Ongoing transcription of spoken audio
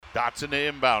Dotson to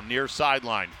inbound, near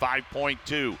sideline,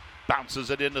 5.2. Bounces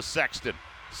it into Sexton.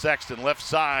 Sexton left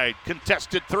side,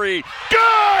 contested three.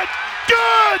 Good!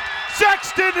 Good!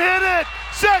 Sexton hit it!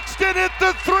 Sexton hit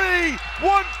the three!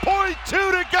 1.2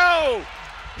 to go!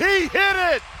 He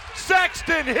hit it!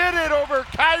 Sexton hit it over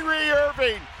Kyrie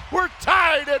Irving. We're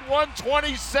tied at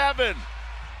 127.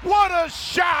 What a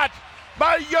shot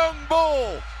by Young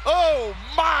Bull! Oh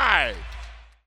my!